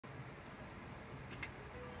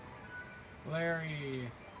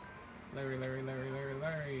Larry. Larry.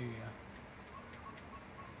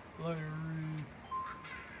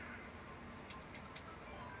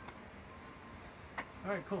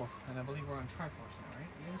 Alright, cool. And I believe we're on Triforce now, right?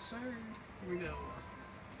 Yes, sir. Here we go.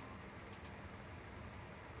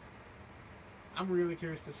 I'm really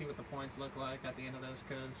curious to see what the points look like at the end of this,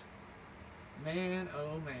 because, man,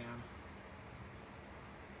 oh man.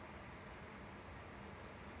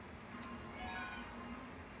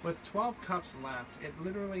 With 12 cups left, it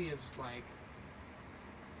literally is like...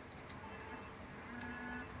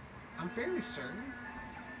 I'm fairly certain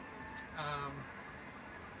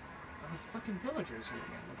the fucking villagers here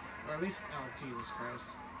again. Or at least, oh, Jesus Christ.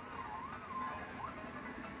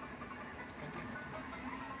 God damn it.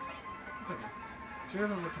 It's okay. She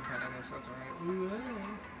doesn't look competitive, so that's alright.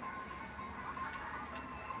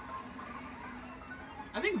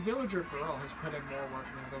 I think Villager Girl has put in more work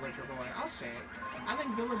than Villager Boy. I'll say it. I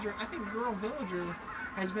think Girl Villager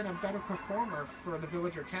has been a better performer for the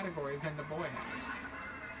Villager category than the boy has.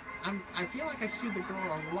 I feel like I see the girl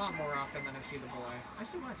a lot more often than I see the boy. I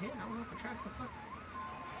still got hit. I was off the track. What the fuck?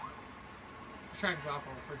 The track is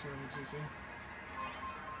awful for 200cc.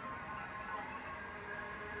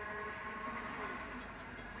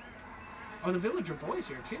 Oh, the Villager Boy's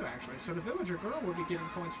here too, actually. So the Villager Girl will be getting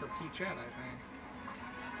points for Peachette, I think.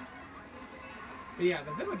 But yeah,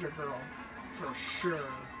 the Villager Girl, for sure.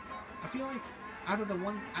 I feel like out of the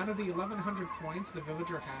 1,100 points the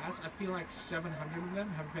Villager has, I feel like 700 of them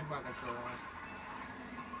have been by the girl.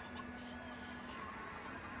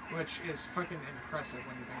 Which is fucking impressive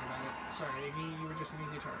when you think about it. Sorry, Iggy, you were just an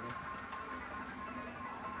easy target.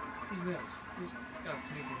 Who's this? This guy's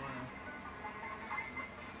Tanuki Rhino.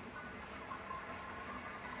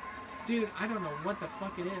 Dude, I don't know what the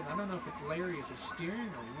fuck it is. I don't know if it's Larry's steering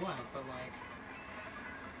or what, but like,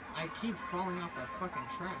 I keep falling off the fucking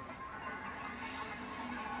track.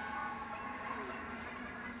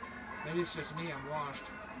 Maybe it's just me, I'm washed.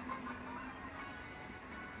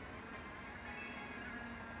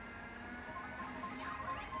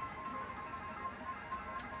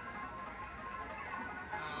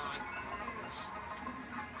 Oh, I fucked this.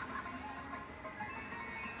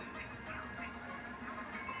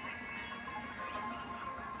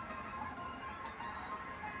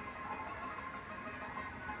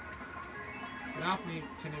 Get off me,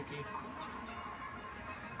 Tanuki.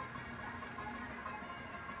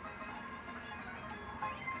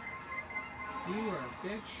 You are a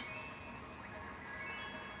bitch.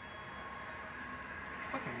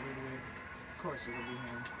 Fucking Ludwig. Of course it will be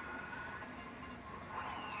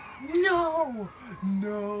him. No!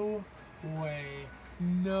 No way.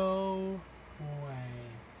 No way.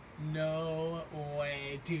 No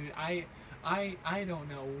way. Dude, I don't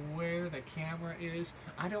know where the camera is.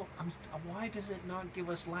 Why does it not give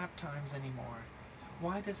us lap times anymore?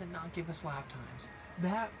 Why does it not give us lap times?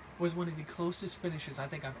 That was one of the closest finishes I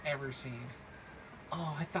think I've ever seen.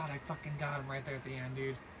 Oh, I thought I fucking got him right there at the end,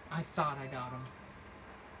 dude. I thought I got him.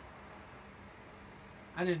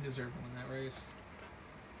 I didn't deserve to win that race.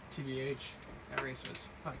 TBH. That race was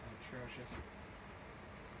fucking atrocious.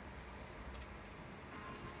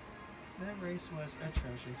 That race was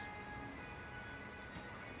atrocious.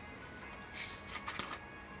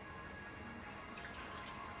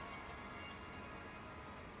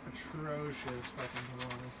 Atrocious fucking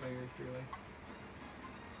performance by yours truly.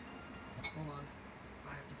 Hold on.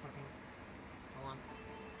 I have to fucking... Hold on.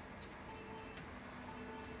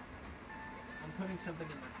 I'm putting something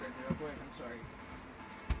in my fridge real quick. I'm sorry.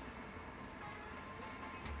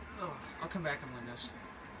 Oh, I'll come back and win this.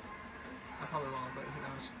 I probably won't, but who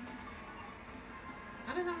knows.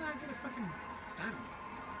 I didn't know that I'd get a fucking diamond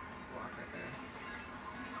block right there.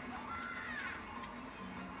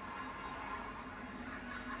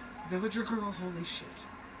 Villager Girl, holy shit.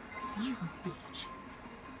 You bitch.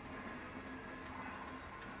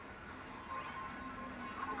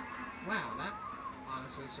 Wow, that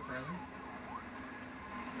honestly is surprising.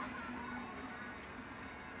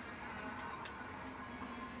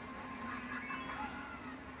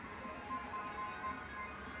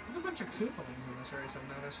 There's a bunch of Koopalings in this race, I've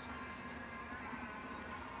noticed.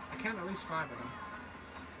 I count at least 5 of them.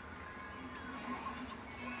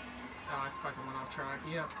 Oh, I fucking went off track.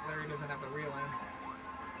 Yep, Larry doesn't have the real end.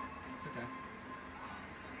 It's okay.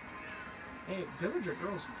 Hey, Villager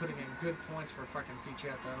Girl's putting in good points for fucking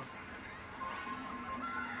Peachette, though.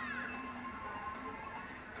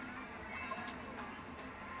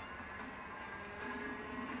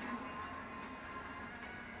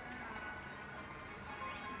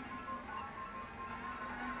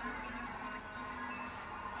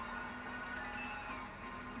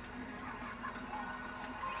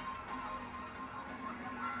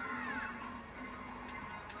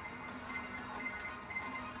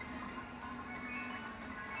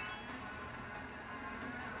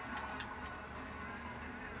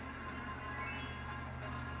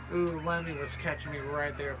 Ooh, Lemmy was catching me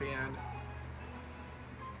right there at the end.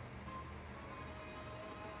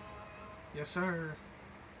 Yes, sir.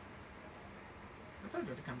 It's our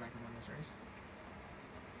turn to come back and win this race.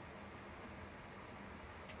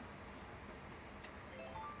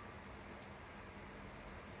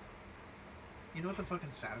 You know what the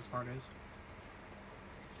fucking saddest part is?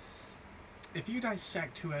 If you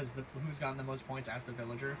dissect who's gotten the most points as the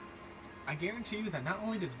villager, I guarantee you that not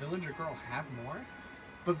only does Villager Girl have more,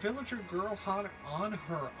 but Villager Girl on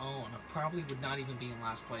her own probably would not even be in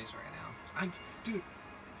last place right now. Dude,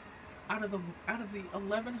 out of the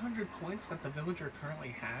 1,100 points that the Villager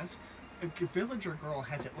currently has, Villager Girl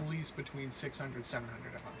has at least between 600,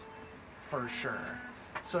 700 of them, for sure.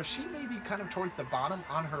 So she may be kind of towards the bottom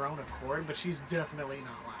on her own accord, but she's definitely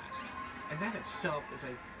not last. And that itself is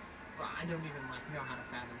I don't even know how to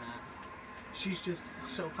fathom that. She's just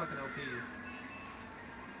so fucking OP.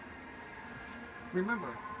 Remember,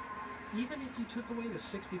 even if you took away the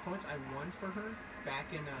 60 points I won for her back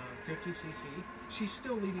in 50cc, she's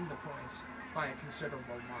still leading the points by a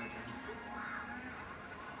considerable margin.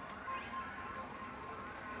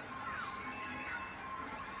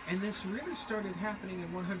 And this really started happening in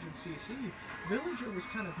 100cc. Villager was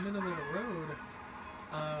kind of middle of the road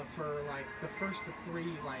for like the first 3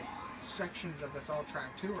 like sections of this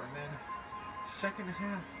all-track tour, and then second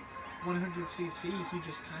half 100cc he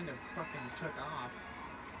just kind of fucking took off.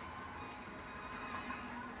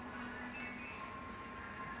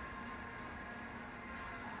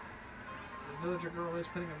 The Villager Girl is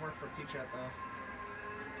putting in work for Peachette though.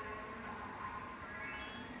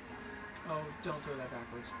 Oh, don't throw that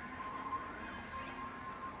backwards.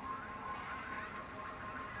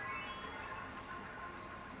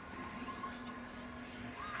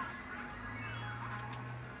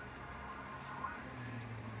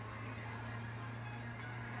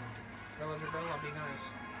 Villager Girl, I'll be nice.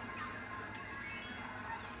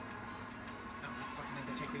 Oh, I fucking need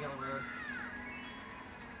to take the yellow road.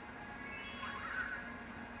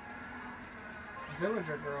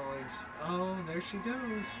 Villager Girl is... Oh, there she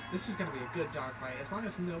goes. This is going to be a good dogfight. As long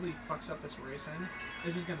as nobody fucks up this race end,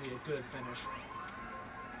 this is going to be a good finish.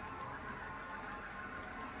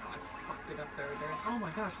 Oh, I fucked it up there. Oh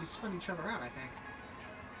my gosh, we spun each other out, I think.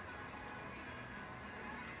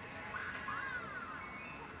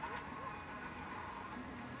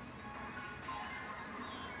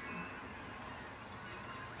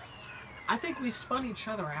 I think we spun each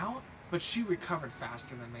other out, but she recovered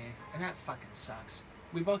faster than me, and that fucking sucks.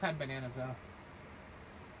 We both had bananas, though.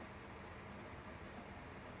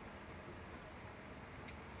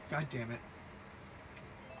 God damn it.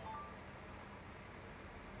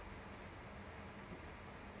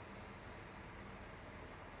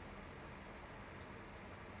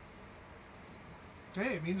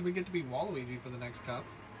 Hey, it means we get to be Waluigi for the next cup.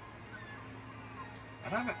 I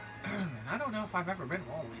don't know if I've ever been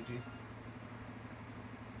Waluigi.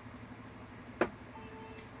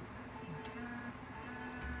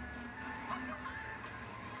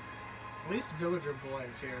 At least Villager Boy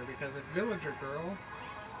is here, because if Villager Girl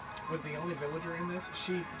was the only villager in this,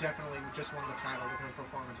 she definitely just won the title with her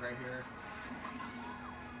performance right here.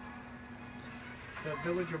 The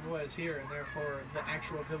Villager Boy is here, and therefore the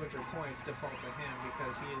actual villager points default to him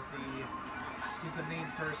because he's the main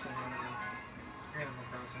person in Animal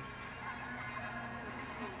Crossing.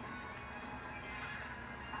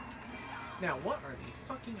 Now, what are the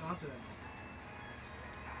fucking odds of that?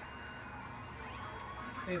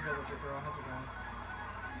 Hey, Villager Girl, how's it going?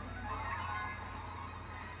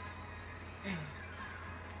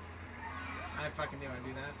 I fucking knew I'd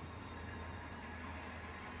do that.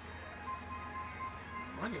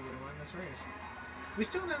 Lemmy would have won this race. We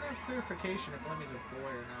still don't have clarification if Lemmy's a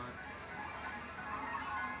boy or not.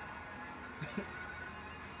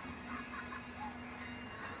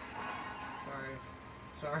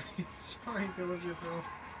 Sorry, Villager Girl.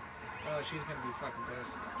 Oh, she's gonna be fucking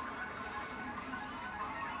pissed.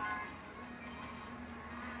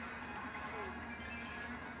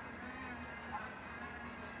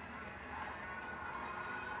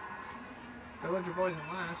 Villager Boy's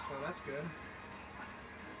in last, so that's good.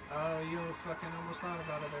 Oh, you fucking almost thought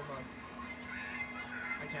about it there, bud.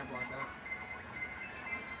 I can't block that.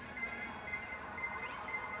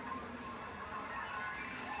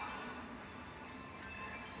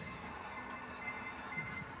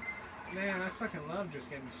 Man, I fucking love just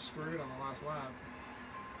getting screwed on the last lap.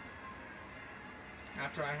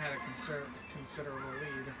 After I had a considerable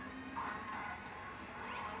lead.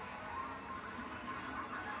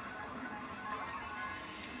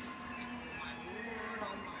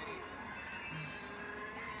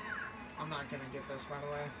 I'm not gonna get this, by the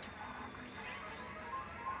way.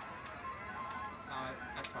 I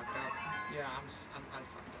fucked up. Yeah, I fucked up.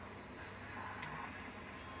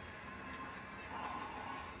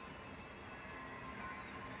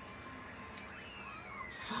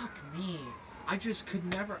 Fuck me. I just could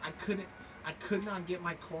never, I could not get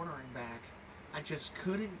my cornering back. I just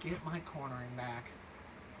couldn't get my cornering back.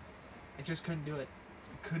 I just couldn't do it.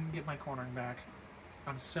 I couldn't get my cornering back.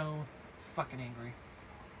 I'm so fucking angry.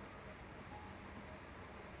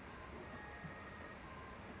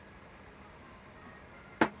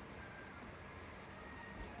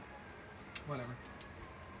 Whatever.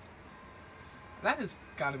 That has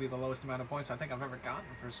got to be the lowest amount of points I think I've ever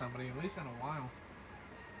gotten for somebody, at least in a while.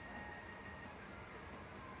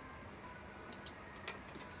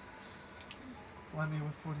 Let me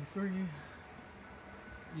with 43.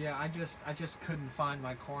 Yeah, I just couldn't find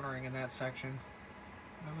my cornering in that section.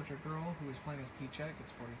 Villager girl who was playing as P-Check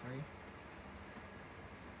gets 43.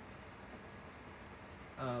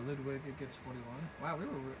 Ludwig gets 41. Wow, we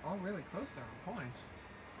were all really close there on points.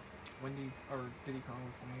 Wendy, or Diddy Kong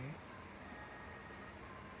with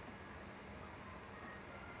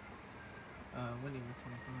 28. Wendy with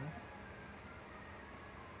 25.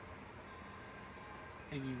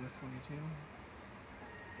 Iggy with 22.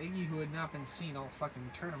 Iggy, who had not been seen all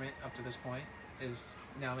fucking tournament up to this point, is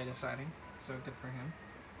now made a sighting, so good for him.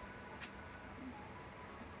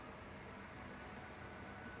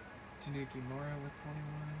 Tanuki Mora with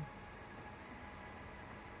 21.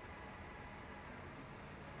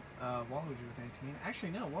 Waluigi with 18.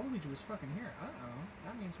 Actually, no, Waluigi was fucking here. Uh-oh.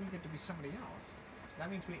 That means we get to be somebody else. That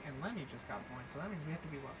means we... And Lenny just got points, so that means we have to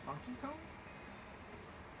be, what, Funky Kong?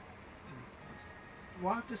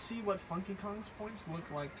 We'll have to see what Funky Kong's points look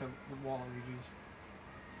like to Waluigi's.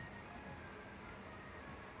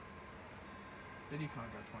 Diddy Kong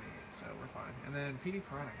got 28, so we're fine. And then PD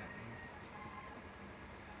Piranha got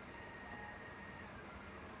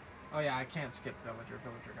 8. Oh yeah, I can't skip Villager.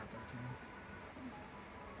 Villager got 13.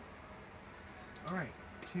 Alright,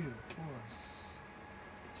 2,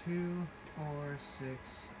 4, 6, 8, 10,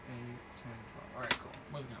 12. Alright, cool.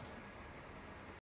 Moving on.